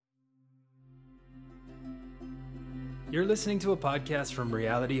You're listening to a podcast from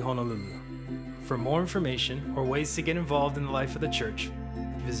Reality Honolulu. For more information or ways to get involved in the life of the church,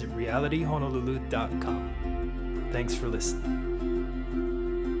 visit realityhonolulu.com. Thanks for listening.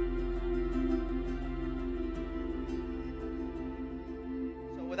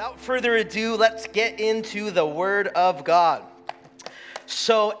 So without further ado, let's get into the Word of God.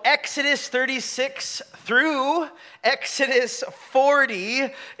 So Exodus 36 through Exodus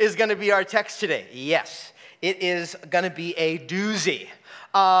 40 is going to be our text today. Yes. It is going to be a doozy.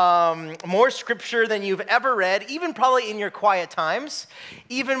 More scripture than you've ever read, even probably in your quiet times,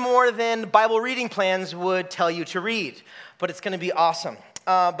 even more than Bible reading plans would tell you to read. But it's going to be awesome.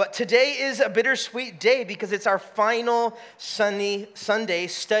 But today is a bittersweet day because it's our final Sunday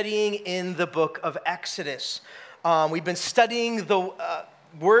studying in the book of Exodus. We've been studying the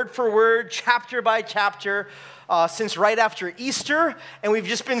word for word, chapter by chapter, since right after Easter, and we've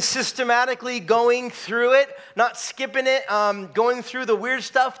just been systematically going through it, not skipping it, going through the weird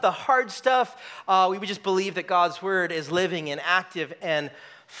stuff, the hard stuff. We would just believe that God's word is living and active and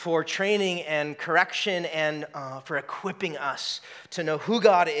for training and correction and for equipping us to know who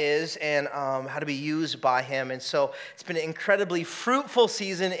God is and how to be used by him. And so it's been an incredibly fruitful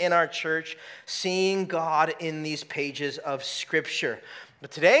season in our church, seeing God in these pages of Scripture.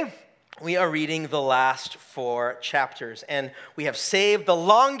 But today, we are reading the last 4 chapters, and we have saved the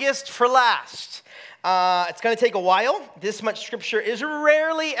longest for last. It's going to take a while. This much Scripture is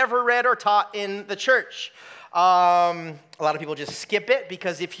rarely ever read or taught in the church. A lot of people just skip it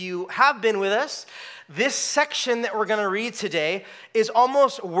because if you have been with us, this section that we're going to read today is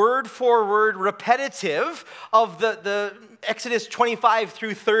almost word for word repetitive of the Exodus 25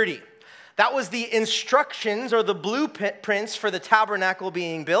 through 30. That was the instructions or the blueprints for the tabernacle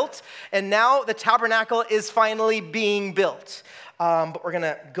being built. And now the tabernacle is finally being built. But we're going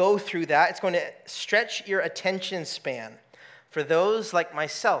to go through that. It's going to stretch your attention span for those like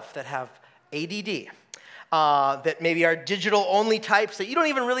myself that have ADD, that maybe are digital-only types, that you don't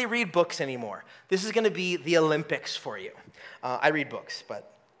even really read books anymore. This is going to be the Olympics for you. I read books,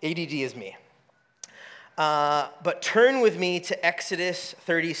 but ADD is me. But turn with me to Exodus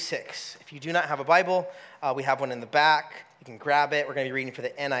 36. If you do not have a Bible, we have one in the back. You can grab it. We're going to be reading for the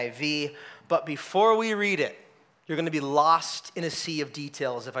NIV. But before we read it, you're going to be lost in a sea of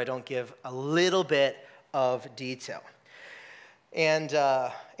details if I don't give a little bit of detail. And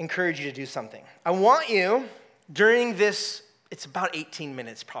encourage you to do something. I want you, during this, it's about 18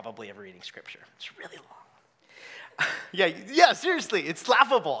 minutes probably of reading Scripture. It's really long. Yeah, seriously, it's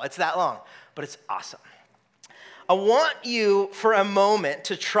laughable. It's that long, but it's awesome. I want you for a moment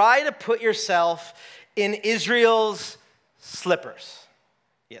to try to put yourself in Israel's slippers.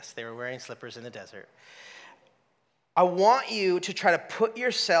 Yes, they were wearing slippers in the desert. I want you to try to put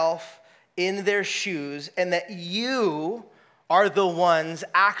yourself in their shoes and that you are the ones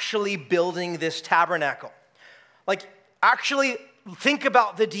actually building this tabernacle. Like, actually think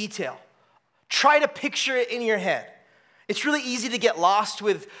about the detail. Try to picture it in your head. It's really easy to get lost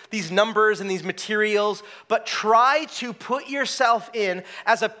with these numbers and these materials, but try to put yourself in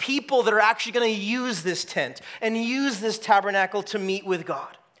as a people that are actually going to use this tent and use this tabernacle to meet with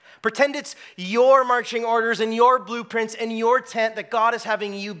God. Pretend it's your marching orders and your blueprints and your tent that God is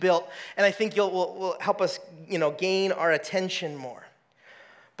having you built, and I think will help us, gain our attention more.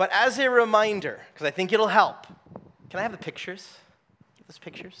 But as a reminder, because I think it'll help, can I have the pictures? Those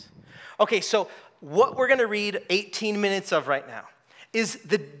pictures? Okay, so what we're going to read 18 minutes of right now is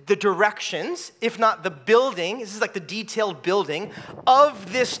the directions, if not the building, this is like the detailed building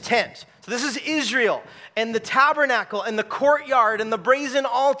of this tent. So this is Israel and the tabernacle and the courtyard and the brazen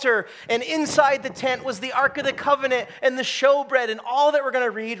altar, and inside the tent was the Ark of the Covenant and the showbread and all that we're going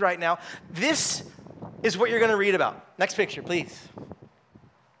to read right now. This is what you're going to read about. Next picture, please.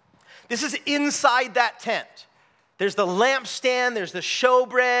 This is inside that tent. There's the lampstand, there's the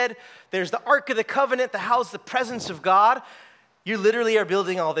showbread, there's the Ark of the Covenant, the house, the presence of God. You literally are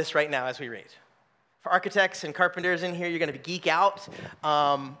building all this right now as we read. For architects and carpenters in here, you're going to geek out. Do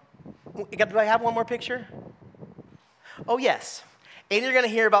I have one more picture? Oh, yes. And you're going to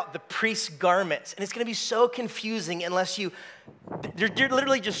hear about the priest's garments. And it's going to be so confusing unless you're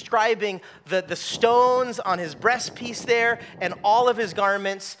literally describing the stones on his breastpiece there and all of his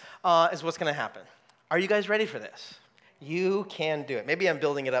garments is what's going to happen. Are you guys ready for this? You can do it. Maybe I'm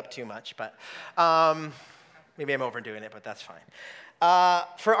building it up too much, but maybe I'm overdoing it, but that's fine.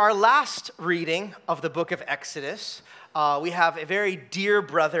 For our last reading of the book of Exodus, we have a very dear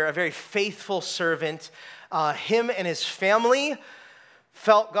brother, a very faithful servant. Him and his family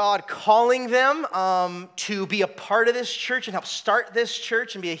felt God calling them to be a part of this church and help start this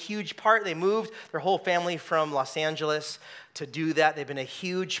church and be a huge part. They moved their whole family from Los Angeles to do that. They've been a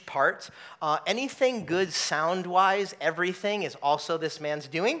huge part. Anything good sound-wise, everything is also this man's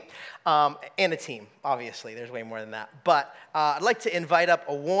doing. And a team, obviously. There's way more than that. But I'd like to invite up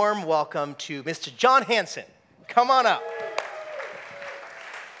a warm welcome to Mr. John Hanson. Come on up.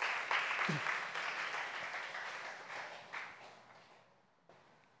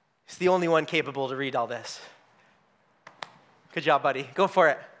 He's the only one capable to read all this. Good job, buddy. Go for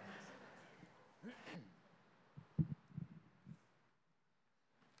it.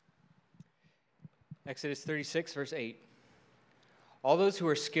 Exodus 36, verse 8. All those who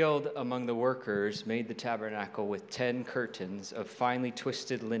were skilled among the workers made the tabernacle with 10 curtains of finely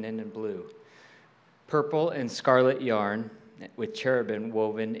twisted linen and blue, purple and scarlet yarn with cherubim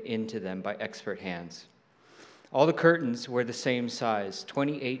woven into them by expert hands. All the curtains were the same size,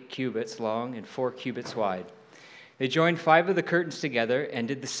 28 cubits long and 4 cubits wide. They joined 5 of the curtains together and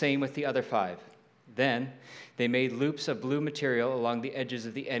did the same with the other 5. Then they made loops of blue material along the edges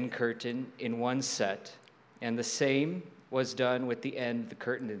of the end curtain in one set, and the same was done with the end of the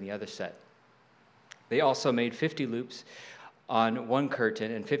curtain in the other set. They also made 50 loops on one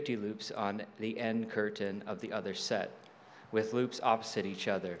curtain and 50 loops on the end curtain of the other set, with loops opposite each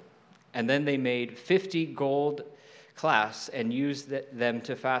other. And then they made 50 gold clasps and used them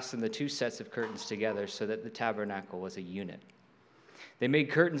to fasten the 2 sets of curtains together so that the tabernacle was a unit. They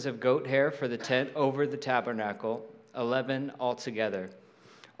made curtains of goat hair for the tent over the tabernacle, 11 altogether.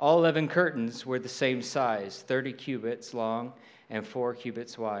 All 11 curtains were the same size, 30 cubits long and 4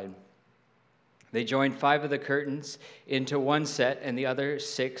 cubits wide. They joined 5 of the curtains into one set and the other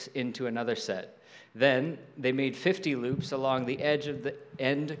 6 into another set. Then they made 50 loops along the edge of the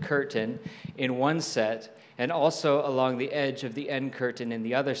end curtain in one set, and also along the edge of the end curtain in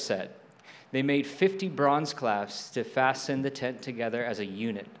the other set. They made 50 bronze clasps to fasten the tent together as a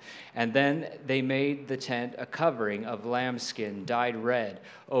unit. And then they made the tent a covering of lambskin dyed red,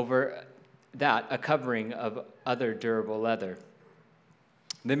 over that a covering of other durable leather.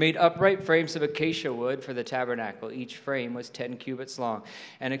 They made upright frames of acacia wood for the tabernacle. Each frame was 10 cubits long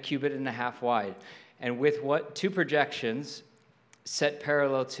and a cubit and a half wide, and with 2 projections set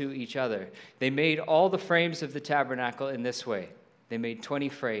parallel to each other. They made all the frames of the tabernacle in this way. They made 20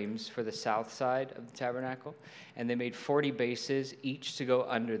 frames for the south side of the tabernacle, and they made 40 bases, each to go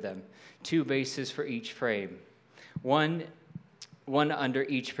under them, 2 bases for each frame, one under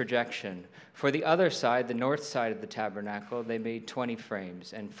each projection. For the other side, the north side of the tabernacle, they made 20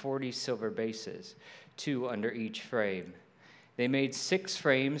 frames and 40 silver bases, 2 under each frame. They made 6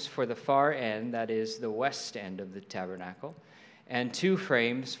 frames for the far end, that is, the west end of the tabernacle, and 2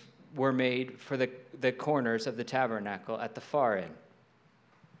 frames were made for the corners of the tabernacle at the far end.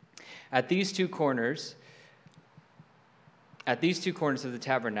 At these two corners of the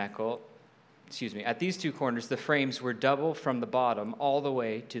tabernacle, the frames were double from the bottom all the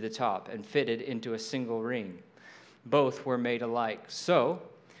way to the top and fitted into a single ring. Both were made alike. So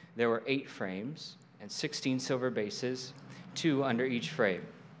there were 8 frames and 16 silver bases, 2 under each frame.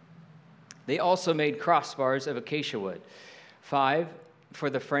 They also made crossbars of acacia wood, 5 for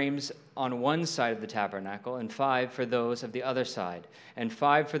the frames on one side of the tabernacle, and 5 for those of the other side, and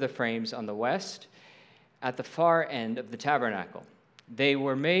 5 for the frames on the west at the far end of the tabernacle. They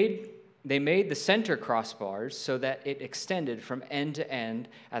made the center crossbars so that it extended from end to end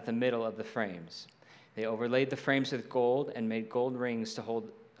at the middle of the frames. They overlaid the frames with gold and made gold rings to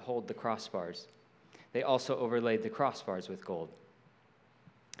hold the crossbars. They also overlaid the crossbars with gold.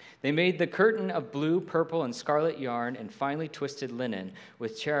 They made the curtain of blue, purple, and scarlet yarn and finely twisted linen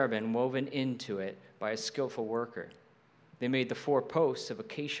with cherubim woven into it by a skillful worker. They made the 4 posts of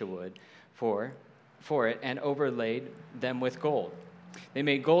acacia wood for it and overlaid them with gold. They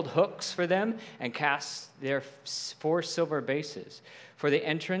made gold hooks for them and cast their 4 silver bases. For the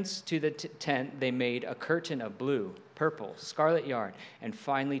entrance to the tent, they made a curtain of blue, purple, scarlet yarn, and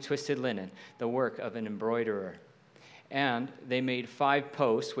finely twisted linen, the work of an embroiderer. And they made 5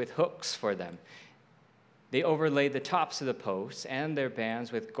 posts with hooks for them. They overlaid the tops of the posts and their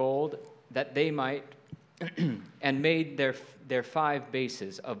bands with gold that they might, and made their 5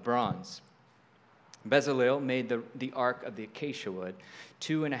 bases of bronze. Bezalel made the ark of the acacia wood,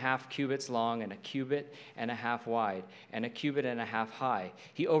 2.5 cubits long and a cubit and a half wide, and a cubit and a half high.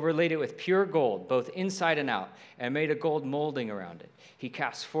 He overlaid it with pure gold, both inside and out, and made a gold molding around it. He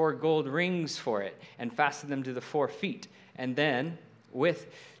cast 4 gold rings for it and fastened them to the 4 feet, and then with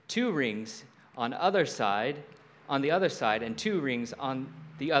 2 rings on the other side, and 2 rings on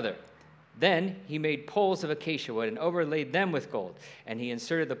the other. Then he made poles of acacia wood and overlaid them with gold, and he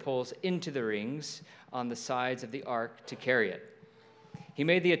inserted the poles into the rings on the sides of the ark to carry it. He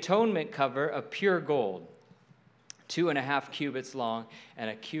made the atonement cover of pure gold, 2.5 cubits long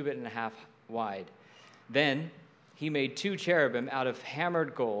and 1.5 cubits wide. Then he made 2 cherubim out of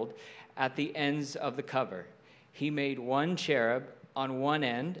hammered gold at the ends of the cover. He made 1 cherub on one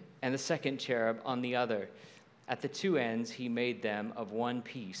end and the second cherub on the other. At the 2 ends, he made them of one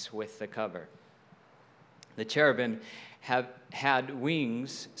piece with the cover. The cherubim had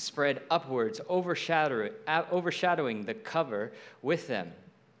wings spread upwards, overshadowing the cover with them.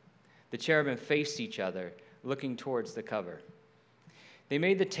 The cherubim faced each other, looking towards the cover. They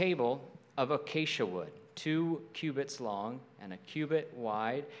made the table of acacia wood, 2 cubits long and 1 cubit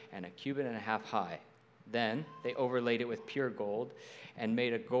wide and 1.5 cubits high. Then they overlaid it with pure gold and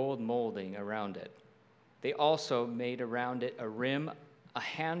made a gold molding around it. They also made around it a rim a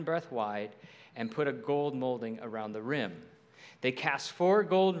handbreadth wide and put a gold molding around the rim. They cast 4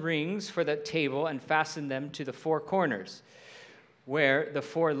 gold rings for the table and fastened them to the 4 corners where the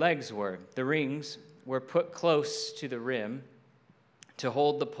 4 legs were. The rings were put close to the rim to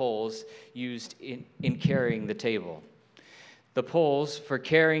hold the poles used in carrying the table. The poles for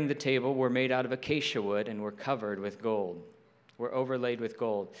carrying the table were made out of acacia wood and were covered with gold, were overlaid with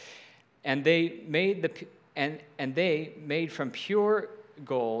gold. And they made from pure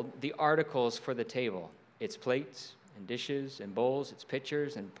gold the articles for the table, its plates and dishes and bowls, its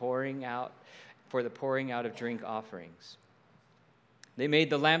pitchers, and pouring out of drink offerings. They made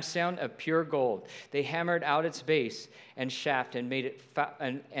the lampstand of pure gold. They hammered out its base and shaft and made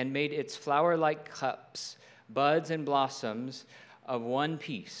its flower-like cups, buds and blossoms of one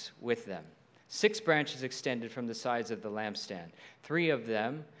piece with them. 6 branches extended from the sides of the lampstand, 3 of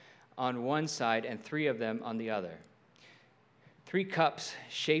them on one side and 3 of them on the other. 3 cups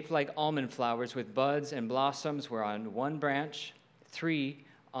shaped like almond flowers with buds and blossoms were on one branch, 3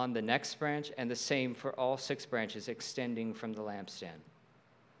 on the next branch, and the same for all 6 branches extending from the lampstand.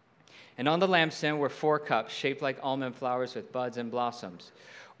 And on the lampstand were 4 cups shaped like almond flowers with buds and blossoms.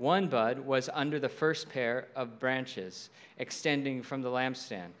 1 bud was under the first pair of branches extending from the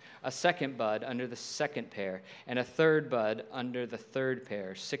lampstand, a 2nd bud under the 2nd pair, and a 3rd bud under the 3rd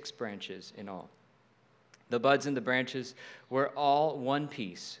pair, 6 branches in all. The buds and the branches were all one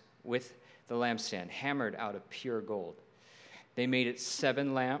piece with the lampstand, hammered out of pure gold. They made it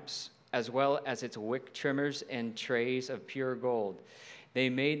 7 lamps, as well as its wick trimmers and trays of pure gold. They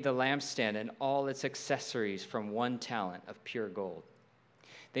made the lampstand and all its accessories from 1 talent of pure gold.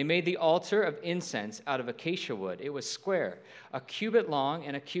 They made the altar of incense out of acacia wood. It was square, 1 cubit long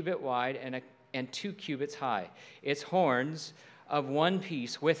and 1 cubit wide and 2 cubits high. Its horns of one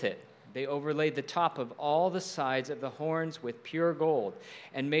piece with it. They overlaid the top of all the sides of the horns with pure gold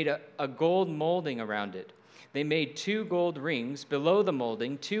and made a gold molding around it. They made 2 gold rings below the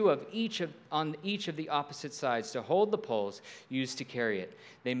molding, 2 on each of the opposite sides to hold the poles used to carry it.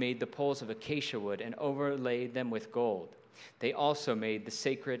 They made the poles of acacia wood and overlaid them with gold. They also made the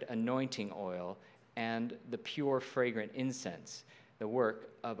sacred anointing oil and the pure fragrant incense, the work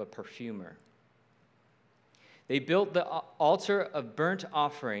of a perfumer. They built the altar of burnt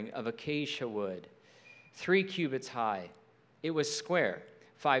offering of acacia wood, 3 cubits high. It was square,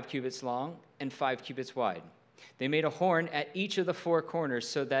 5 cubits long and 5 cubits wide. They made a horn at each of the 4 corners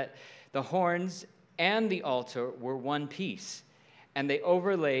so that the horns and the altar were one piece, and they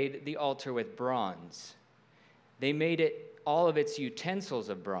overlaid the altar with bronze. They made all of its utensils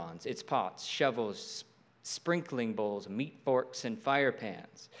of bronze, its pots, shovels, sprinkling bowls, meat forks, and fire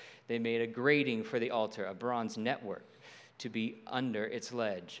pans. They made a grating for the altar, a bronze network to be under its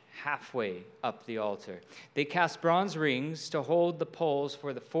ledge, halfway up the altar. They cast bronze rings to hold the poles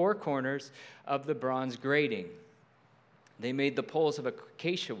for the 4 corners of the bronze grating. They made the poles of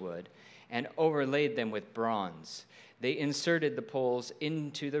acacia wood and overlaid them with bronze. They inserted the poles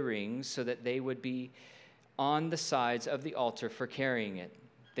into the rings so that they would be on the sides of the altar for carrying it.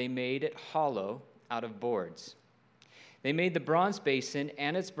 They made it hollow out of boards. They made the bronze basin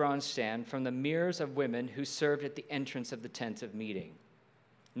and its bronze stand from the mirrors of women who served at the entrance of the tent of meeting.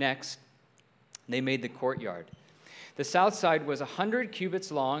 Next, they made the courtyard. The south side was 100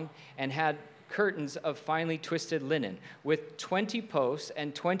 cubits long and had curtains of finely twisted linen, with 20 posts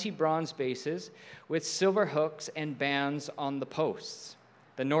and 20 bronze bases, with silver hooks and bands on the posts.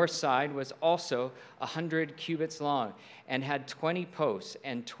 The north side was also 100 cubits long and had 20 posts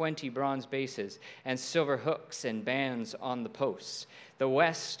and 20 bronze bases and silver hooks and bands on the posts. The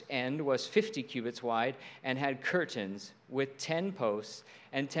west end was 50 cubits wide and had curtains with 10 posts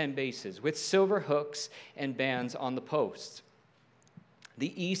and 10 bases, with silver hooks and bands on the posts.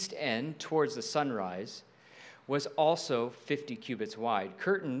 The east end, towards the sunrise, was also 50 cubits wide.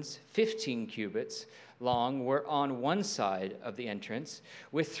 Curtains, 15 cubits long, were on one side of the entrance,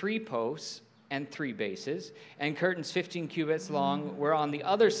 with 3 posts and 3 bases, and curtains 15 cubits long were on the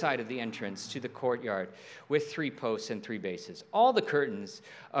other side of the entrance to the courtyard, with 3 posts and 3 bases. All the curtains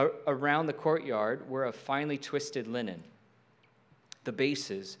around the courtyard were of finely twisted linen. The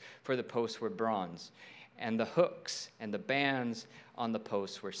bases for the posts were bronze, and the hooks and the bands on the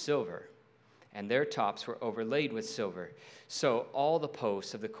posts were silver, and their tops were overlaid with silver. So all the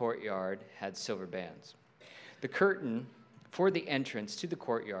posts of the courtyard had silver bands. The curtain for the entrance to the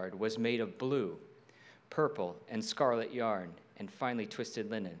courtyard was made of blue, purple, and scarlet yarn, and finely twisted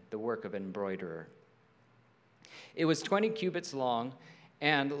linen, the work of an embroiderer. It was 20 cubits long,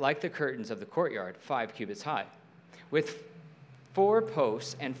 and like the curtains of the courtyard, 5 cubits high. With 4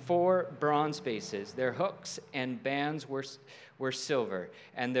 posts and 4 bronze bases, their hooks and bands were silver,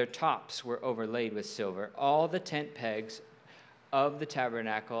 and their tops were overlaid with silver. All the tent pegs of the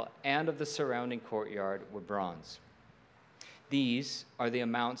tabernacle and of the surrounding courtyard were bronze. These are the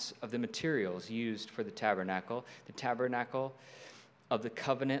amounts of the materials used for the tabernacle of the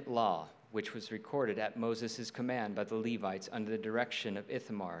covenant law, which was recorded at Moses' command by the Levites under the direction of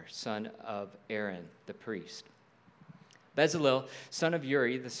Ithamar, son of Aaron, the priest. Bezalel, son of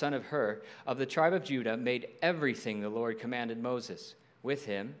Uri, the son of Hur, of the tribe of Judah, made everything the Lord commanded Moses. With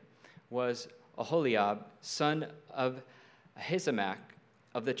him was Aholiab, son of Ahisamach,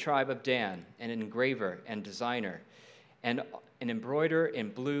 of the tribe of Dan, an engraver and designer, and an embroiderer in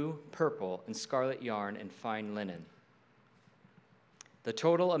blue, purple, and scarlet yarn and fine linen. The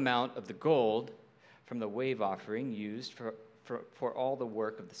total amount of the gold from the wave offering used for all the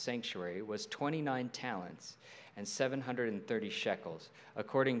work of the sanctuary was 29 talents and 730 shekels,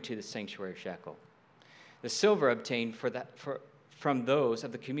 according to the sanctuary shekel. The silver obtained from those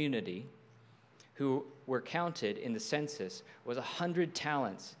of the community who were counted in the census was 100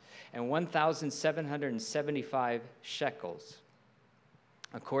 talents and 1,775 shekels,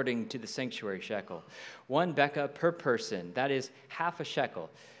 according to the sanctuary shekel. 1 bekah per person, that is half a shekel,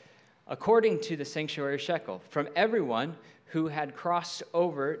 according to the sanctuary shekel. From everyone who had crossed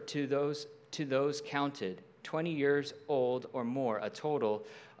over to those counted, 20 years old or more, a total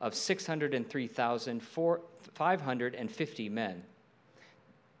of 603,550 men.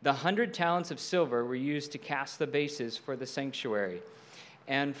 The 100 talents of silver were used to cast the bases for the sanctuary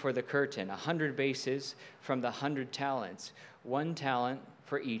and for the curtain, 100 bases from the 100 talents, 1 talent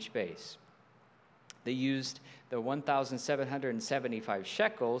for each base. They used the 1,775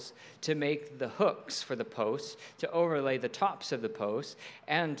 shekels to make the hooks for the posts, to overlay the tops of the posts,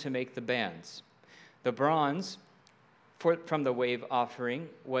 and to make the bands. The bronze from the wave offering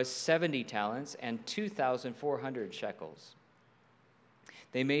was 70 talents and 2,400 shekels.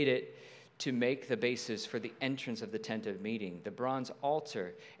 They made it to make the bases for the entrance of the tent of meeting, the bronze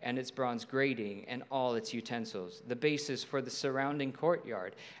altar and its bronze grating and all its utensils, the bases for the surrounding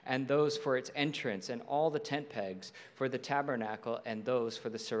courtyard and those for its entrance, and all the tent pegs for the tabernacle and those for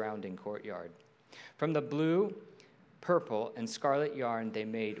the surrounding courtyard. From the blue, purple, and scarlet yarn they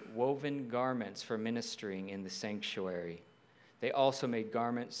made woven garments for ministering in the sanctuary. They also made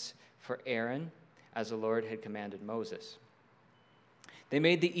garments for Aaron, as the Lord had commanded Moses. They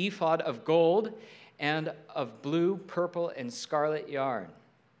made the ephod of gold and of blue, purple, and scarlet yarn,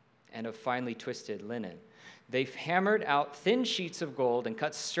 and of finely twisted linen. They hammered out thin sheets of gold and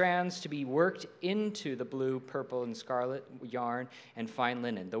cut strands to be worked into the blue, purple, and scarlet yarn and fine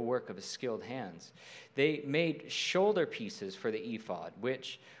linen, the work of skilled hands. They made shoulder pieces for the ephod,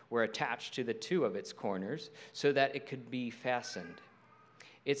 which were attached to the 2 of its corners so that it could be fastened.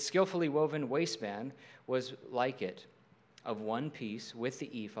 Its skillfully woven waistband was like it, of 1 piece with the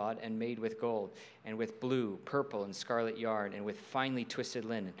ephod, and made with gold, and with blue, purple, and scarlet yarn, and with finely twisted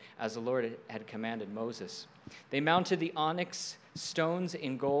linen, as the Lord had commanded Moses. They mounted the onyx stones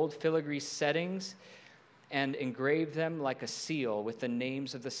in gold filigree settings, and engraved them like a seal with the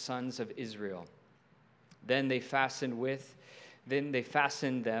names of the sons of Israel. Then they fastened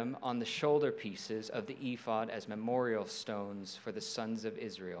them on the shoulder pieces of the ephod as memorial stones for the sons of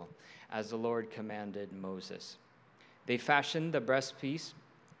Israel, as the Lord commanded Moses. They fashioned the breastpiece,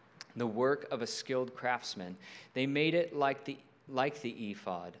 the work of a skilled craftsman. They made it like the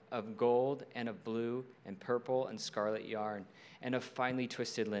ephod, of gold and of blue and purple and scarlet yarn, and of finely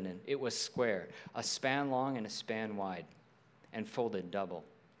twisted linen. It was square, a span long and a span wide, and folded double.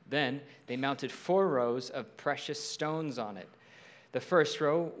 Then they mounted 4 rows of precious stones on it. The first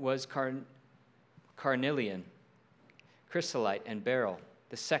row was carnelian, chrysolite, and beryl.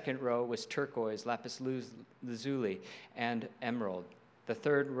 The second row was turquoise, lapis lazuli, and emerald. The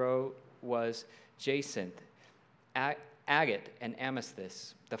third row was jacinth, agate, and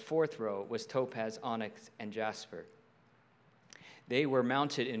amethyst. The fourth row was topaz, onyx, and jasper. They were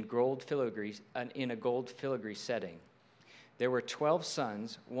mounted in a gold filigree setting. There were 12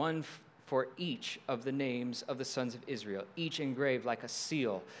 sons, one for each of the names of the sons of Israel, each engraved like a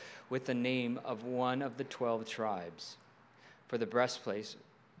seal with the name of one of the 12 tribes. For the breastpiece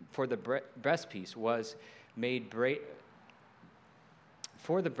was made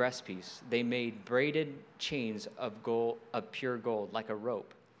For the breastpiece, they made braided chains of pure gold, like a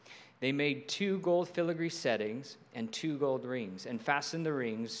rope. They made 2 gold filigree settings and 2 gold rings, and fastened the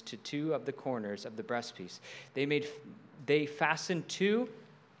rings to 2 of the corners of the breastpiece. They fastened 2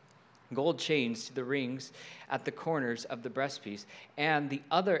 gold chains to the rings at the corners of the breastpiece, and the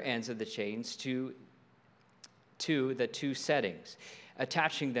other ends of the chains to the 2 settings,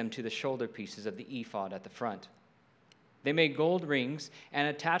 attaching them to the shoulder pieces of the ephod at the front. They made gold rings and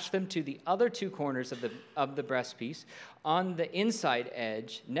attached them to the other 2 corners of the breastpiece on the inside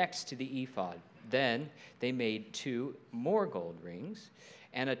edge next to the ephod. Then they made 2 more gold rings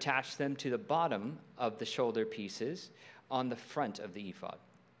and attached them to the bottom of the shoulder pieces on the front of the ephod,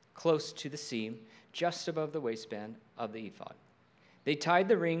 close to the seam, just above the waistband of the ephod. They tied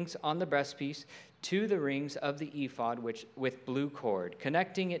the rings on the breastpiece to the rings of the ephod with blue cord,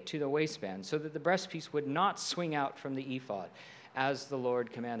 connecting it to the waistband so that the breastpiece would not swing out from the ephod, as the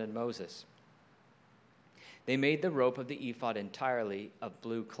Lord commanded Moses. They made the rope of the ephod entirely of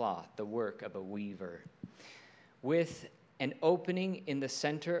blue cloth, the work of a weaver, with an opening in the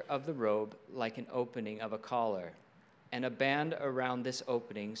center of the robe like an opening of a collar, and a band around this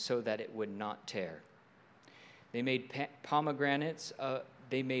opening so that it would not tear. They made pomegranates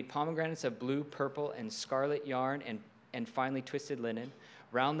of blue, purple, and scarlet yarn and finely twisted linen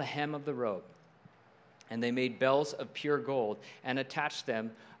round the hem of the robe. And they made bells of pure gold and attached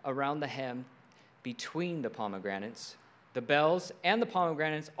them around the hem between the pomegranates. The bells and the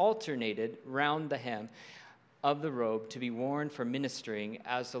pomegranates alternated round the hem of the robe to be worn for ministering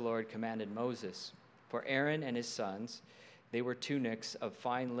as the Lord commanded Moses. For Aaron and his sons, they were tunics of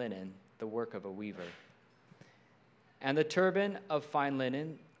fine linen, the work of a weaver. And the turban of fine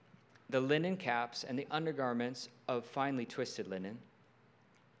linen, the linen caps, and the undergarments of finely twisted linen.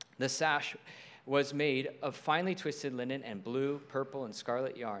 The sash was made of finely twisted linen and blue, purple, and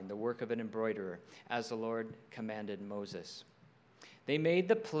scarlet yarn, the work of an embroiderer, as the Lord commanded Moses. They made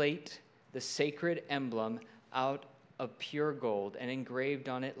the plate, the sacred emblem, out of pure gold, and engraved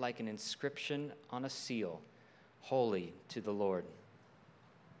on it like an inscription on a seal, holy to the Lord.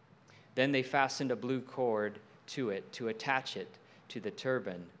 Then they fastened a blue cord to it to attach it to the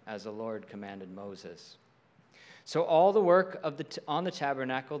turban, as the Lord commanded Moses. So all the work on the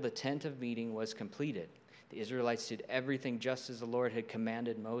tabernacle, the tent of meeting, was completed. The Israelites did everything just as the Lord had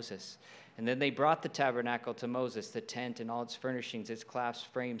commanded Moses. And then they brought the tabernacle to Moses, the tent and all its furnishings, its clasps,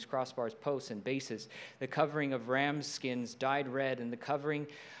 frames, crossbars, posts, and bases, the covering of ram's skins dyed red, and the covering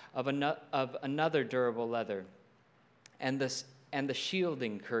of another durable leather, and the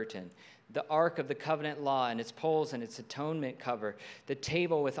shielding curtain, the ark of the covenant law and its poles and its atonement cover, the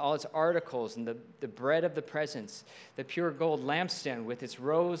table with all its articles and the bread of the presence, the pure gold lampstand with its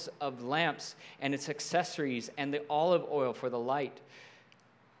rows of lamps and its accessories, and the olive oil for the light,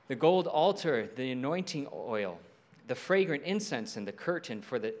 the gold altar, the anointing oil, the fragrant incense, and the curtain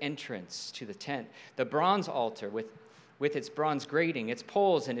for the entrance to the tent, the bronze altar with its bronze grating, its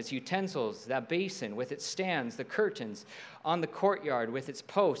poles and its utensils, that basin with its stands, the curtains on the courtyard with its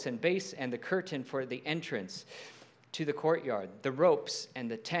posts and base, and the curtain for the entrance to the courtyard, the ropes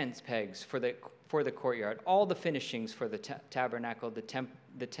and the tent pegs for the courtyard, all the finishings for the tabernacle, the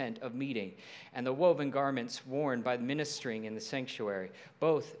tent of meeting, and the woven garments worn by ministering in the sanctuary,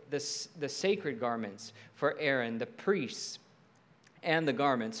 both the sacred garments for Aaron, the priests, and the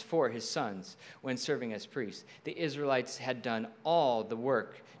garments for his sons when serving as priests. The Israelites had done all the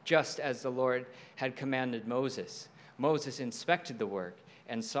work just as the Lord had commanded Moses. Moses inspected the work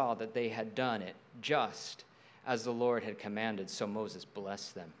and saw that they had done it just as the Lord had commanded, so Moses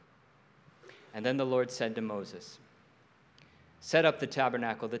blessed them. And then the Lord said to Moses, "Set up the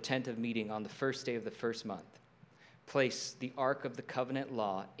tabernacle, the tent of meeting, on the first day of the first month. Place the ark of the covenant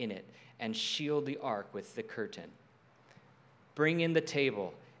law in it and shield the ark with the curtain. Bring in the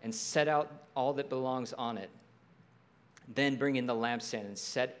table and set out all that belongs on it. Then bring in the lampstand and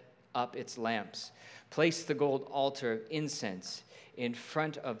set up its lamps. Place the gold altar of incense in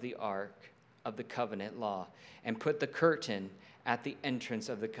front of the ark of the covenant law, and put the curtain at the entrance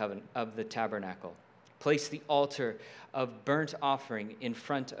of the tabernacle. Place the altar of burnt offering in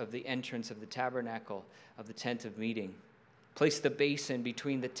front of the entrance of the tabernacle of the tent of meeting. Place the basin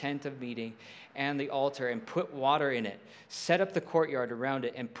between the tent of meeting and the altar and put water in it. Set up the courtyard around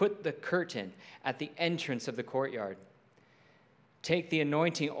it and put the curtain at the entrance of the courtyard. Take the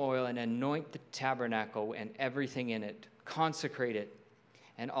anointing oil and anoint the tabernacle and everything in it. Consecrate it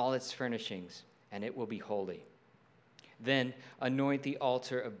and all its furnishings, and it will be holy. Then anoint the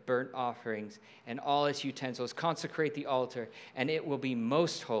altar of burnt offerings and all its utensils. Consecrate the altar, and it will be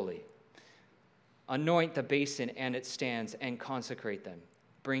most holy. Anoint the basin and its stands and consecrate them.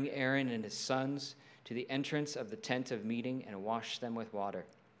 Bring Aaron and his sons to the entrance of the tent of meeting and wash them with water.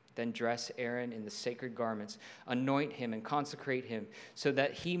 Then dress Aaron in the sacred garments, anoint him and consecrate him so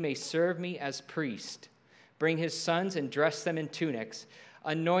that he may serve me as priest. Bring his sons and dress them in tunics.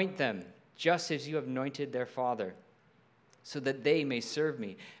 Anoint them just as you have anointed their father, so that they may serve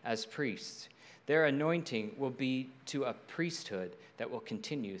me as priests. Their anointing will be to a priesthood that will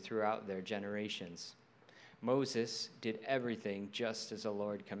continue throughout their generations. Moses did everything just as the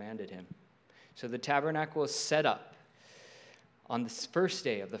Lord commanded him. So the tabernacle was set up on the first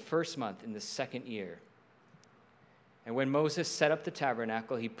day of the first month in the second year. And when Moses set up the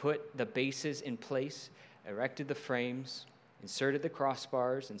tabernacle, he put the bases in place, erected the frames, inserted the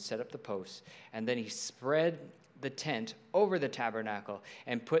crossbars, and set up the posts. And then he spread the tent over the tabernacle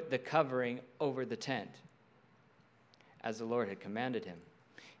and put the covering over the tent, as the Lord had commanded him.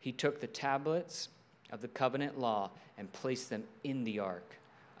 He took the tablets of the covenant law and placed them in the ark,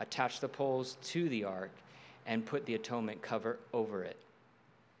 attached the poles to the ark, and put the atonement cover over it.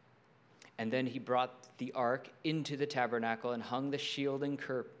 And then he brought the ark into the tabernacle and hung the shielding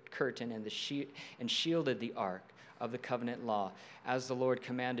curtain and shielded the ark of the covenant law, as the Lord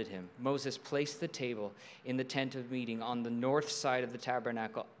commanded him. Moses placed the table in the tent of meeting on the north side of the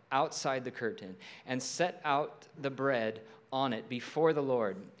tabernacle, outside the curtain, and set out the bread on it before the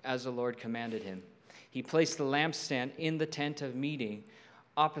Lord, as the Lord commanded him. He placed the lampstand in the tent of meeting,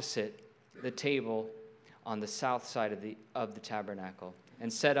 opposite the table on the south side of the tabernacle,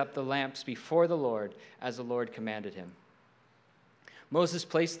 and set up the lamps before the Lord, as the Lord commanded him. Moses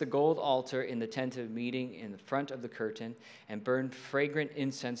placed the gold altar in the tent of meeting in the front of the curtain and burned fragrant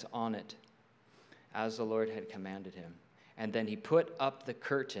incense on it, as the Lord had commanded him. And then he put up the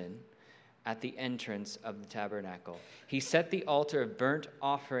curtain at the entrance of the tabernacle. He set the altar of burnt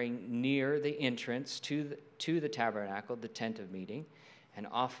offering near the entrance to the tabernacle, the tent of meeting, and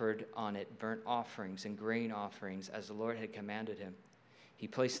offered on it burnt offerings and grain offerings, as the Lord had commanded him. He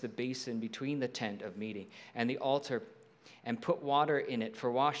placed the basin between the tent of meeting and the altar and put water in it for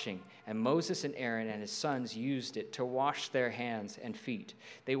washing. And Moses and Aaron and his sons used it to wash their hands and feet.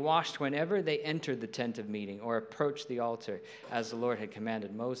 They washed whenever they entered the tent of meeting or approached the altar, as the Lord had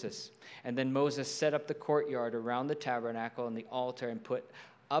commanded Moses. And then Moses set up the courtyard around the tabernacle and the altar and put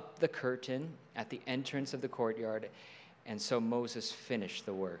up the curtain at the entrance of the courtyard. And so Moses finished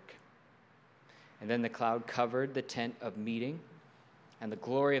the work. And then the cloud covered the tent of meeting, and the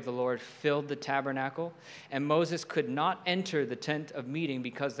glory of the Lord filled the tabernacle. And Moses could not enter the tent of meeting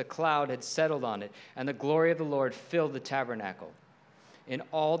because the cloud had settled on it, and the glory of the Lord filled the tabernacle. In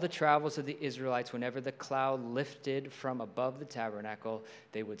all the travels of the Israelites, whenever the cloud lifted from above the tabernacle,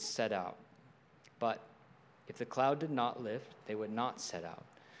 they would set out. But if the cloud did not lift, they would not set out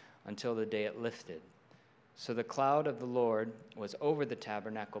until the day it lifted. So the cloud of the Lord was over the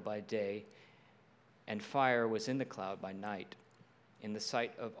tabernacle by day, and fire was in the cloud by night, in the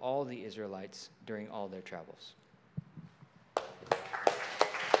sight of all the Israelites during all their travels.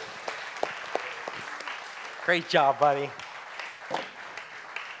 Great job, buddy.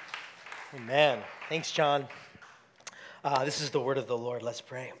 Amen. Thanks, John. This is the word of the Lord. Let's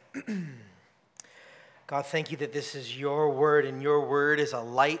pray. God, thank you that this is your word, and your word is a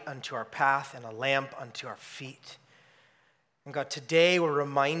light unto our path and a lamp unto our feet. And God, today we're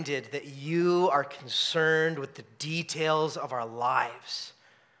reminded that you are concerned with the details of our lives.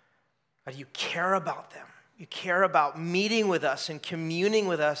 God, you care about them. You care about meeting with us and communing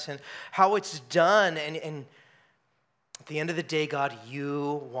with us and how it's done. And at the end of the day, God,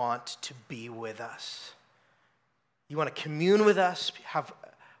 you want to be with us. You want to commune with us, have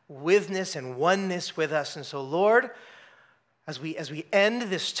witness and oneness with us. And so, Lord, as we end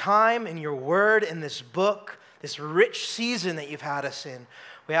this time in your word, in this book, this rich season that you've had us in,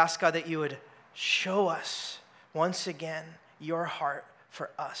 we ask, God, that you would show us once again your heart for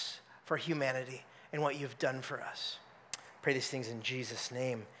us, for humanity, and what you've done for us. Pray these things in Jesus'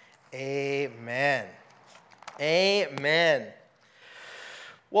 name. Amen. Amen.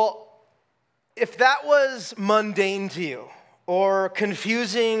 Well, if that was mundane to you, or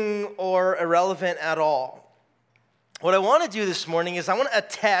confusing, or irrelevant at all, what I want to do this morning is I want to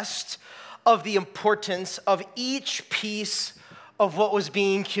attest of the importance of each piece of what was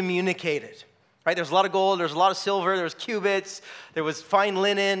being communicated. Right? There's a lot of gold, there's a lot of silver, there was cubits, there was fine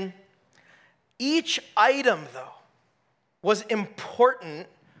linen. Each item, though, was important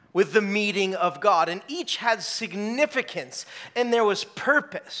with the meeting of God, and each had significance, and there was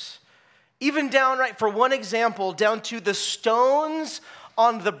purpose. Even downright, for one example, down to the stones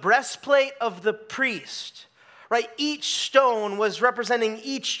on the breastplate of the priest. Right? Each stone was representing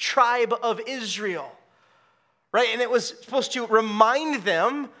each tribe of Israel. Right? And it was supposed to remind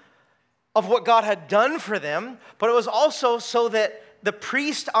them of what God had done for them, but it was also so that the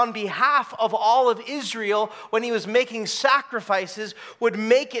priest, on behalf of all of Israel, when he was making sacrifices, would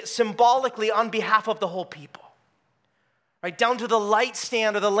make it symbolically on behalf of the whole people. Right? Down to the light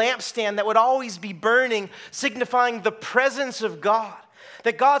stand or the lampstand that would always be burning, signifying the presence of God.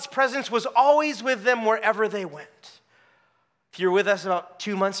 That God's presence was always with them wherever they went. If you were with us about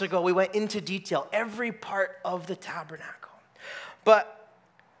 2 months ago, we went into detail, every part of the tabernacle. But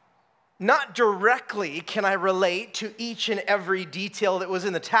not directly can I relate to each and every detail that was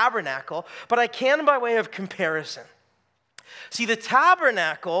in the tabernacle, but I can by way of comparison. See, the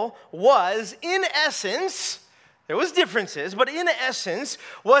tabernacle was, in essence, there was differences, but in essence,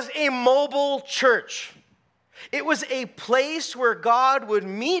 was a mobile church. It was a place where God would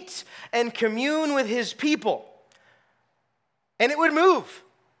meet and commune with his people. And it would move.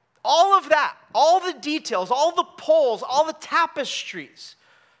 All of that, all the details, all the poles, all the tapestries,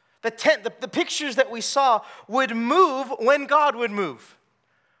 the tent, the pictures that we saw would move when God would move.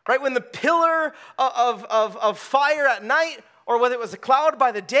 Right? When the pillar of fire at night, or whether it was a cloud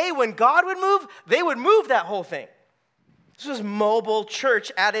by the day, when God would move, they would move that whole thing. This was mobile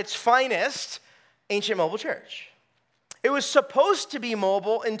church at its finest, ancient mobile church. It was supposed to be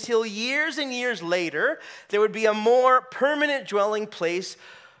mobile until years and years later, there would be a more permanent dwelling place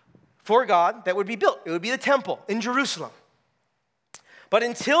for God that would be built. It would be the temple in Jerusalem. But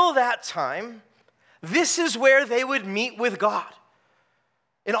until that time, this is where they would meet with God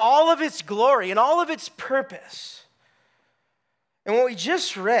in all of its glory, in all of its purpose. And what we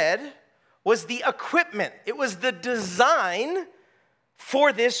just read was the equipment. It was the design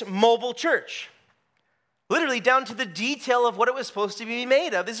for this mobile church. Literally down to the detail of what it was supposed to be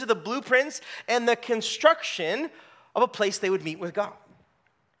made of. These are the blueprints and the construction of a place they would meet with God.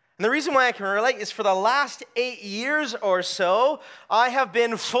 And the reason why I can relate is for the last 8 years or so, I have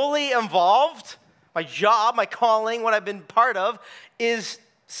been fully involved. My job, my calling, what I've been part of is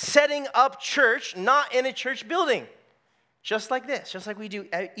setting up church, not in a church building. Just like this, just like we do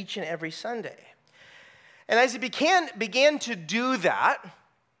each and every Sunday. And as it began to do that,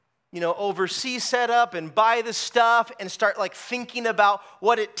 oversee setup and buy the stuff and start thinking about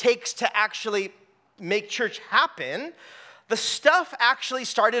what it takes to actually make church happen, the stuff actually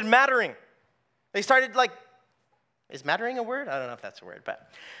started mattering. They started is mattering a word? I don't know if that's a word,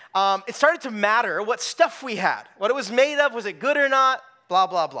 but it started to matter what stuff we had, what it was made of, was it good or not, blah,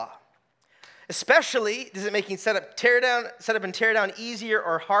 blah, blah. Especially, does it making setup and tear down easier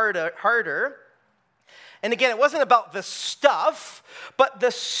or harder? And again, it wasn't about the stuff, but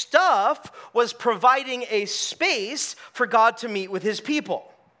the stuff was providing a space for God to meet with his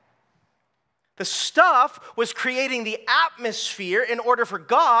people. The stuff was creating the atmosphere in order for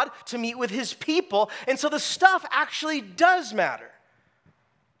God to meet with his people. And so the stuff actually does matter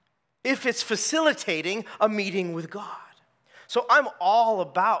if it's facilitating a meeting with God. So I'm all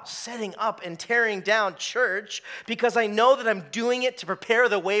about setting up and tearing down church because I know that I'm doing it to prepare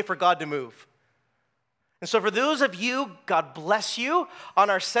the way for God to move. And so for those of you, God bless you, on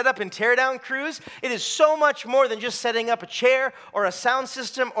our setup and teardown cruise, it is so much more than just setting up a chair or a sound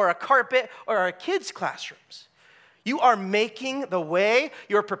system or a carpet or our kids' classrooms. You are making the way,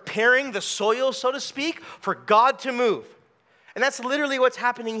 you're preparing the soil, so to speak, for God to move. And that's literally what's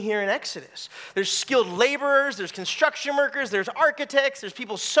happening here in Exodus. There's skilled laborers, there's construction workers, there's architects, there's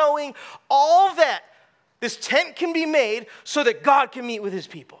people sewing, all that. This tent can be made so that God can meet with his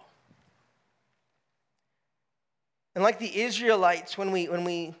people. And like the Israelites, when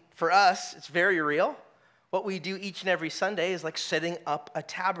we, for us, it's very real. What we do each and every Sunday is like setting up a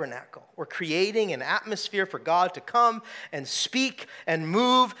tabernacle. We're creating an atmosphere for God to come and speak and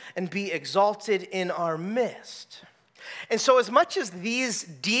move and be exalted in our midst. And so as much as these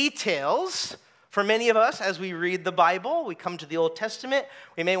details, for many of us, as we read the Bible, we come to the Old Testament,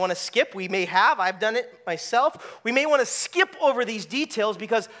 we may want to skip, I've done it myself, we may want to skip over these details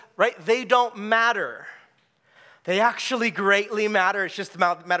because, they don't matter. They actually greatly matter. It's just a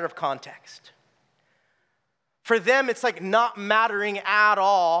matter of context. For them, it's not mattering at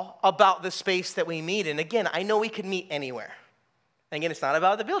all about the space that we meet in. Again, I know we could meet anywhere. Again, it's not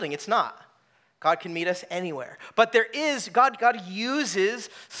about the building. It's not. God can meet us anywhere. But God uses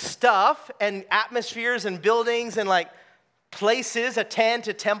stuff and atmospheres and buildings and like places, a tent,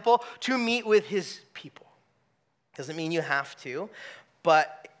 a temple, to meet with his people. Doesn't mean you have to,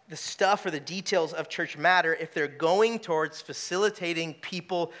 but the stuff or the details of church matter if they're going towards facilitating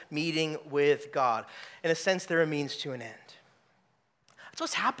people meeting with God. In a sense, they're a means to an end. That's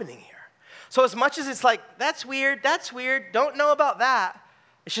what's happening here. So as much as it's like, that's weird, don't know about that,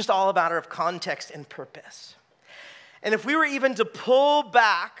 it's just all a matter of context and purpose. And if we were even to pull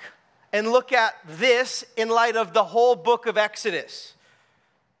back and look at this in light of the whole book of Exodus,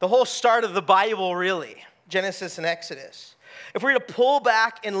 the whole start of the Bible really, Genesis and Exodus. If we were to pull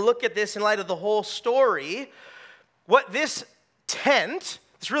back and look at this in light of the whole story, what this tent,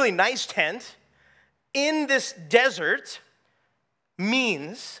 this really nice tent, in this desert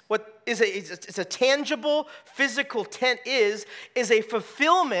means, what is it's a tangible, physical tent is a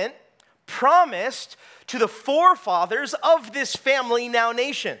fulfillment promised to the forefathers of this family now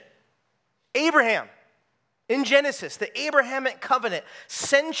nation. Abraham, in Genesis, the Abrahamic covenant,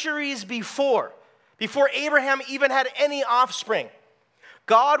 centuries before Abraham even had any offspring,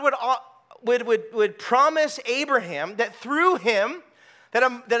 God would promise Abraham that through him,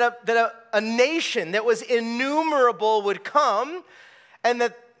 that a nation that was innumerable would come, and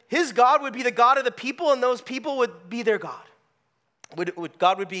that his God would be the God of the people, and those people would be their God.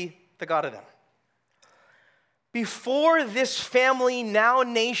 God would be the God of them. Before this family now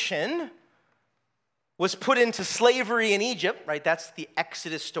nation was put into slavery in Egypt, right? That's the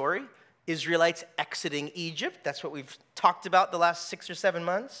Exodus story. Israelites exiting Egypt. That's what we've talked about the last 6 or 7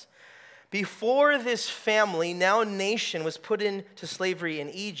 months. Before this family, now nation, was put into slavery in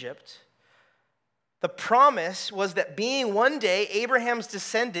Egypt, the promise was that being one day Abraham's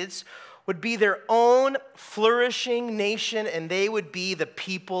descendants would be their own flourishing nation, and they would be the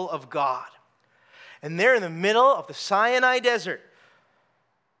people of God. And they're in the middle of the Sinai desert.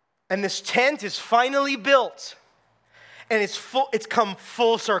 And this tent is finally built. And it's come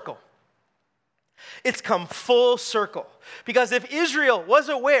full circle. It's come full circle. Because if Israel was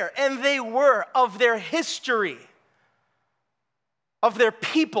aware, and they were, of their history, of their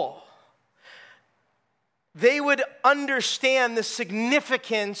people, they would understand the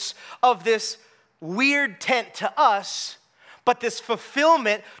significance of this weird tent to us, but this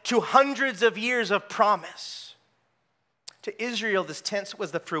fulfillment to hundreds of years of promise. To Israel, this tent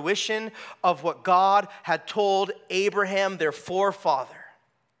was the fruition of what God had told Abraham, their forefather.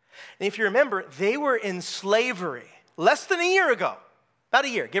 And if you remember, they were in slavery less than a year ago, about a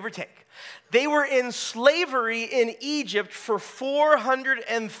year, give or take. They were in slavery in Egypt for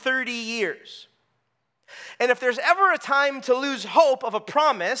 430 years. And if there's ever a time to lose hope of a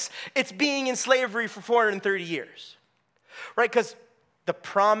promise, it's being in slavery for 430 years. Right? Because the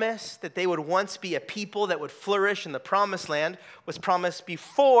promise that they would once be a people that would flourish in the promised land was promised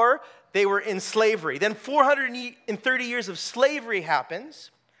before they were in slavery. Then 430 years of slavery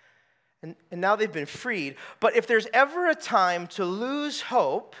happens, and now they've been freed. But if there's ever a time to lose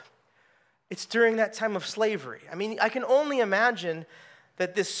hope, it's during that time of slavery. I mean, I can only imagine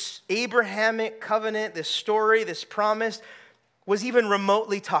that this Abrahamic covenant, this story, this promise, was even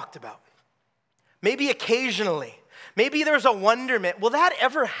remotely talked about. Maybe occasionally. Maybe there's a wonderment. Will that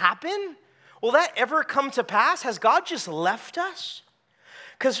ever happen? Will that ever come to pass? Has God just left us?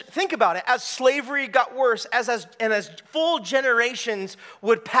 Because think about it. As slavery got worse, as full generations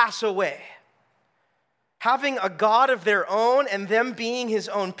would pass away, having a God of their own and them being his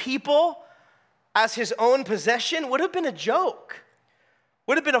own people as his own possession would have been a joke.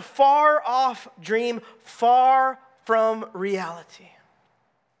 Would have been a far-off dream, far from reality.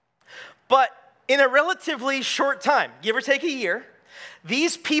 But in a relatively short time, give or take a year,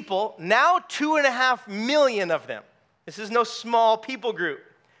 these people, now 2.5 million of them, this is no small people group.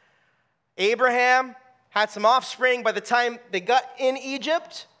 Abraham had some offspring. By the time they got in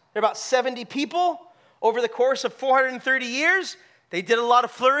Egypt, there were about 70 people. Over the course of 430 years, they did a lot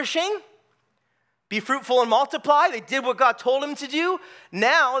of flourishing. Be fruitful and multiply. They did what God told them to do.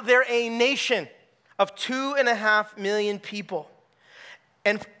 Now they're a nation of 2.5 million people.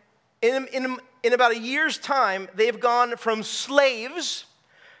 And in about a year's time, they've gone from slaves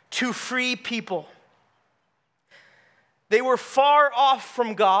to free people. They were far off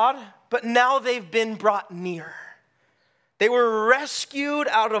from God, but now they've been brought near. They were rescued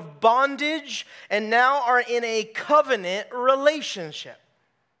out of bondage and now are in a covenant relationship.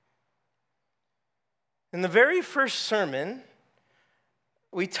 In the very first sermon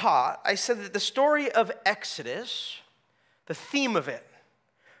we taught, I said that the story of Exodus, the theme of it,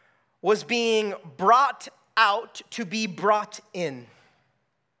 was being brought out to be brought in.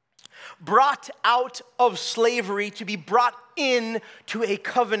 brought out of slavery to be brought in to a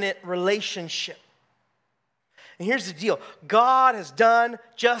covenant relationship. And here's the deal. God has done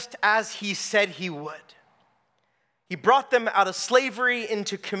just as he said he would. He brought them out of slavery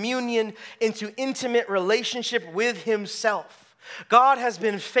into communion, into intimate relationship with himself. God has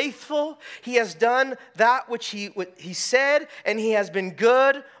been faithful. He has done that which he said, and he has been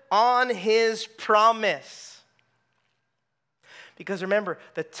good on his promise. Because remember,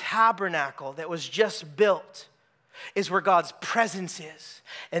 the tabernacle that was just built is where God's presence is.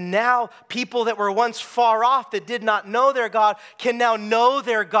 And now people that were once far off, that did not know their God, can now know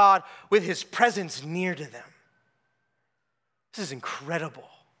their God with his presence near to them. This is incredible.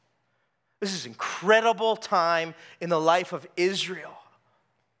 This is an incredible time in the life of Israel.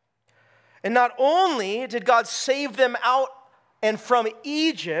 And not only did God save them out and from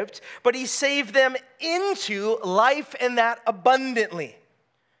Egypt, but he saved them into life, and that abundantly.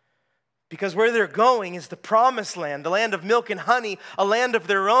 Because where they're going is the promised land, the land of milk and honey, a land of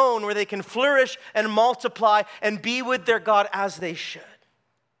their own where they can flourish and multiply and be with their God as they should.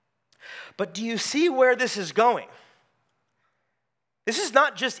 But do you see where this is going? This is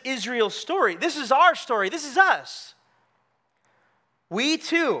not just Israel's story. This is our story. This is us. We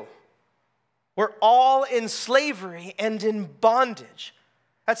too were all in slavery and in bondage.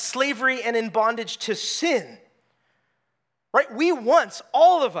 That's slavery and in bondage to sin. Right? We once,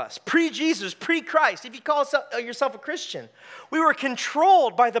 all of us, pre-Jesus, pre-Christ, if you call yourself a Christian, we were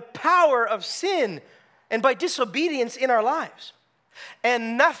controlled by the power of sin and by disobedience in our lives.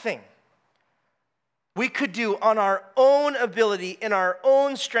 And nothing we could do on our own ability, in our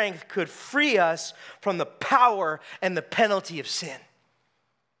own strength, could free us from the power and the penalty of sin.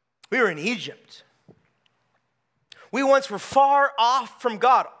 We were in Egypt. We once were far off from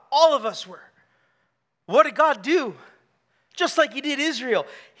God. All of us were. What did God do? Just like he did Israel,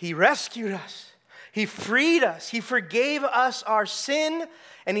 he rescued us. He freed us. He forgave us our sin.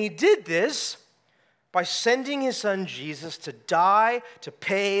 And he did this by sending his son Jesus to die, to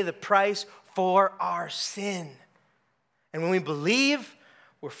pay the price for our sin. And when we believe,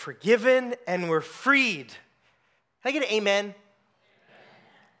 we're forgiven and we're freed. Can I get an amen?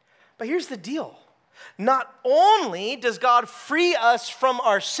 But here's the deal. Not only does God free us from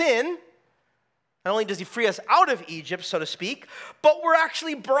our sin, not only does he free us out of Egypt, so to speak, but we're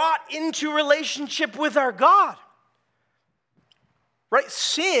actually brought into relationship with our God. Right?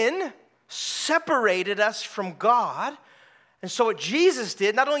 Sin separated us from God. And so what Jesus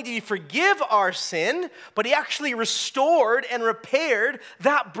did, not only did he forgive our sin, but he actually restored and repaired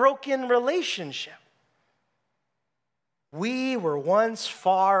that broken relationship. We were once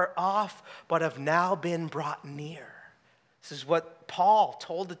far off, but have now been brought near. This is what Paul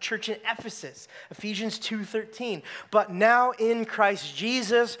told the church in Ephesus, Ephesians 2:13. But now in Christ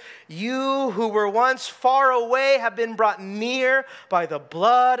Jesus, you who were once far away have been brought near by the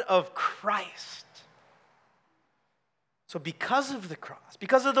blood of Christ. So because of the cross,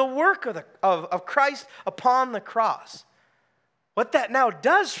 because of the work of Christ upon the cross, what that now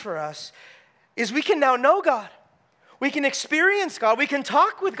does for us is we can now know God. We can experience God. We can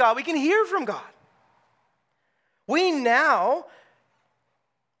talk with God. We can hear from God. We now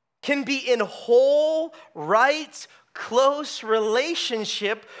can be in whole, right, close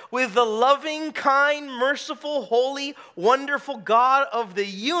relationship with the loving, kind, merciful, holy, wonderful God of the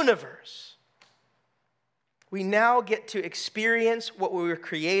universe. We now get to experience what we were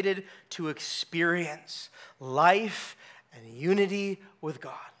created to experience: life and unity with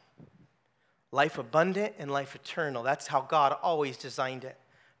God. Life abundant and life eternal. That's how God always designed it.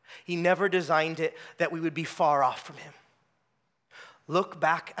 He never designed it that we would be far off from him. Look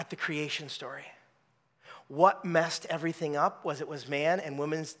back at the creation story. What messed everything up was man and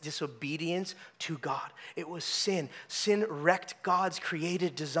woman's disobedience to God. It was sin. Sin wrecked God's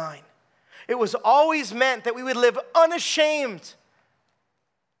created design. It was always meant that we would live unashamed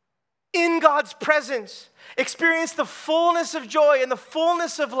in God's presence, experience the fullness of joy and the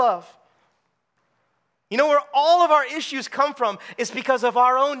fullness of love. You know where all of our issues come from is because of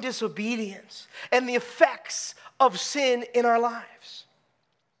our own disobedience and the effects of sin in our lives.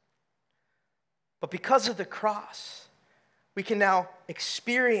 But because of the cross, we can now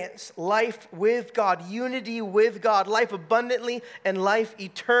experience life with God, unity with God, life abundantly and life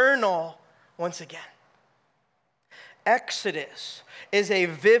eternal once again. Exodus is a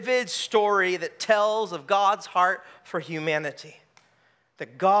vivid story that tells of God's heart for humanity.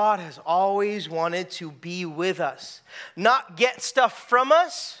 That God has always wanted to be with us. Not get stuff from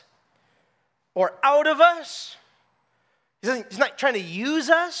us or out of us. He's not trying to use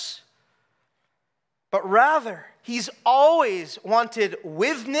us. But rather, he's always wanted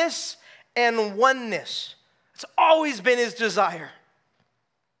witness and oneness. It's always been his desire.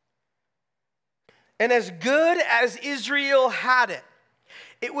 And as good as Israel had it,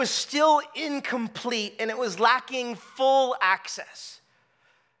 it was still incomplete and it was lacking full access.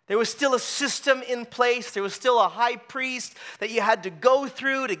 There was still a system in place. There was still a high priest that you had to go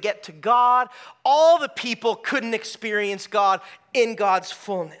through to get to God. All the people couldn't experience God in God's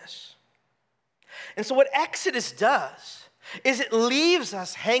fullness. And so what Exodus does is it leaves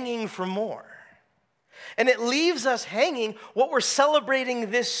us hanging for more. And it leaves us hanging what we're celebrating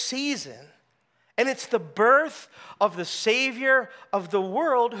this season. And it's the birth of the Savior of the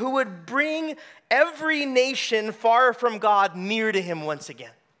world who would bring every nation far from God near to him once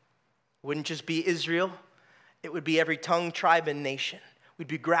again. It wouldn't just be Israel. It would be every tongue, tribe, and nation. We'd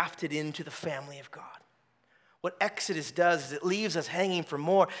be grafted into the family of God. What Exodus does is it leaves us hanging for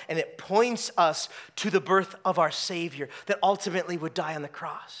more, and it points us to the birth of our Savior that ultimately would die on the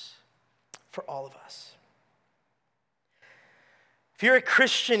cross for all of us. If you're a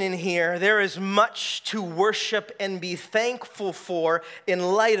Christian in here, there is much to worship and be thankful for in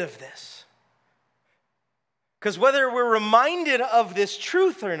light of this. Because whether we're reminded of this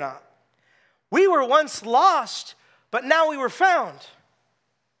truth or not, we were once lost, but now we were found.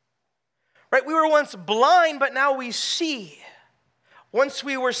 Right? We were once blind, but now we see. Once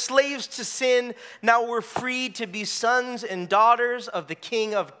we were slaves to sin, now we're freed to be sons and daughters of the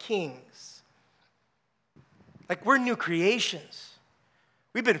King of Kings. Like we're new creations.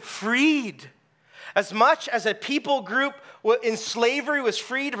 We've been freed. As much as a people group in slavery was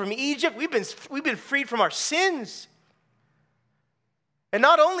freed from Egypt, we've been freed from our sins. And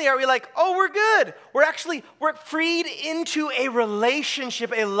not only are we like, oh, we're good. We're freed into a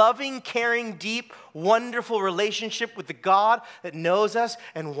relationship, a loving, caring, deep, wonderful relationship with the God that knows us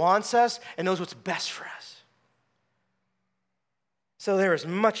and wants us and knows what's best for us. So there is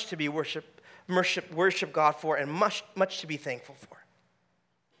much to be worship God for and much to be thankful for.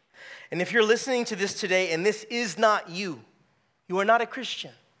 And if you're listening to this today and this is not you, you are not a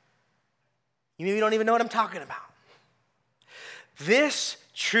Christian. You maybe don't even know what I'm talking about. This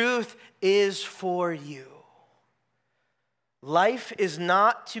truth is for you. Life is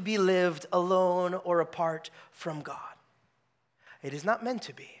not to be lived alone or apart from God. It is not meant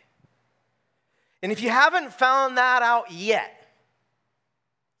to be. And if you haven't found that out yet,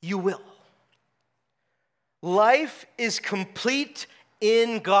 you will. Life is complete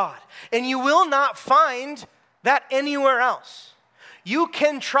in God. And you will not find that anywhere else. You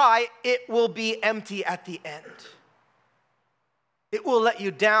can try, it will be empty at the end. It will let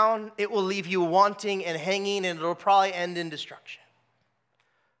you down, it will leave you wanting and hanging, and it'll probably end in destruction.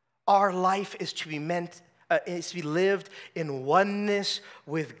 Our life is to be lived in oneness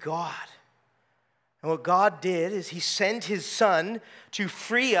with God. And what God did is he sent his son to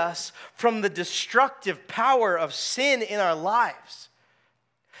free us from the destructive power of sin in our lives.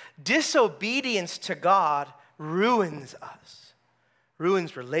 Disobedience to God ruins us,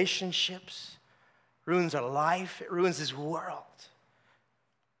 ruins relationships, ruins our life, it ruins this world.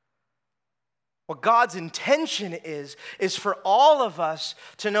 What God's intention is for all of us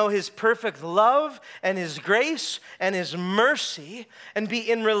to know his perfect love and his grace and his mercy and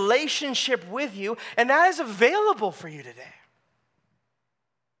be in relationship with you, and that is available for you today.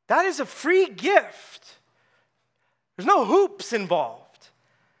 That is a free gift. There's no hoops involved.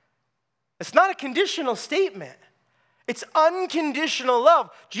 It's not a conditional statement. It's unconditional love.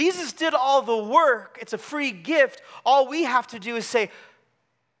 Jesus did all the work. It's a free gift. All we have to do is say,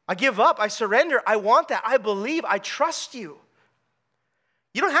 I give up, I surrender, I want that, I believe, I trust you.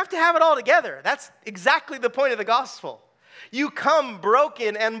 You don't have to have it all together. That's exactly the point of the gospel. You come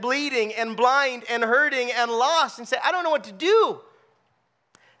broken and bleeding and blind and hurting and lost and say, I don't know what to do.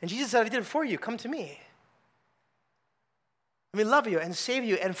 And Jesus said, I did it for you. Come to me. Let me love you and save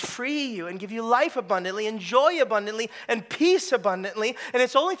you and free you and give you life abundantly and joy abundantly and peace abundantly. And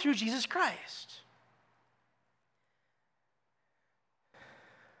it's only through Jesus Christ.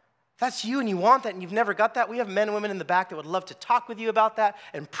 If that's you and you want that and you've never got that, we have men and women in the back that would love to talk with you about that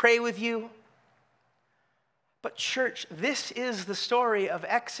and pray with you. But church, this is the story of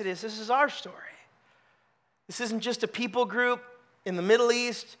Exodus. This is our story. This isn't just a people group in the Middle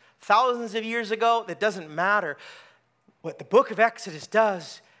East thousands of years ago. That doesn't matter. What the book of Exodus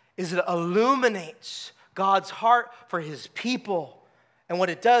does is it illuminates God's heart for his people. And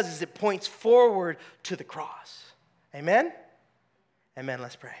what it does is it points forward to the cross. Amen? Amen.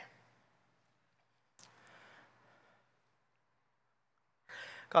 Let's pray.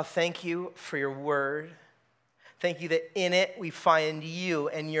 God, thank you for your word. Thank you that in it we find you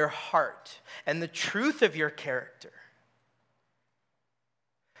and your heart and the truth of your character.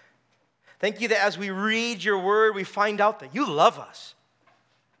 Thank you that as we read your word, we find out that you love us.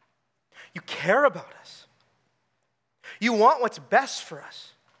 You care about us. You want what's best for us.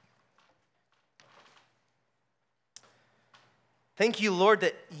 Thank you, Lord,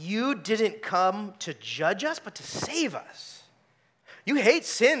 that you didn't come to judge us, but to save us. You hate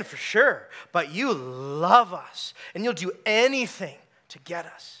sin for sure, but you love us, and you'll do anything to get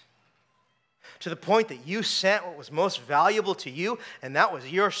us. To the point that you sent what was most valuable to you, and that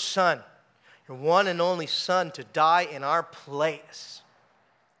was your Son, your one and only Son, to die in our place.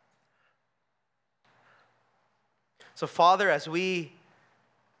 So, Father, as we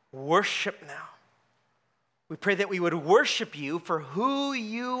worship now, we pray that we would worship you for who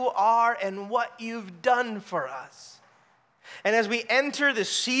you are and what you've done for us. And as we enter the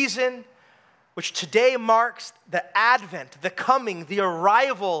season, which today marks the advent, the coming, the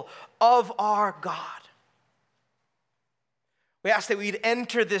arrival of our God, we ask that we'd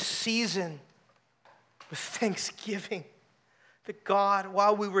enter this season with thanksgiving. That God,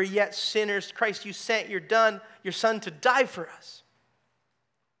 while we were yet sinners, Christ, you sent your Son to die for us.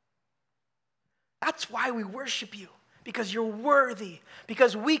 That's why we worship you, because you're worthy,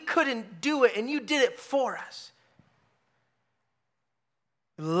 because we couldn't do it and you did it for us.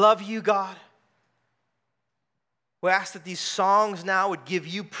 We love you, God. We ask that these songs now would give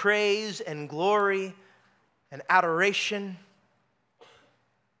you praise and glory and adoration.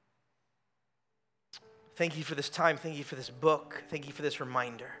 Thank you for this time. Thank you for this book. Thank you for this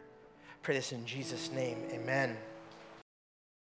reminder. Pray this in Jesus' name. Amen.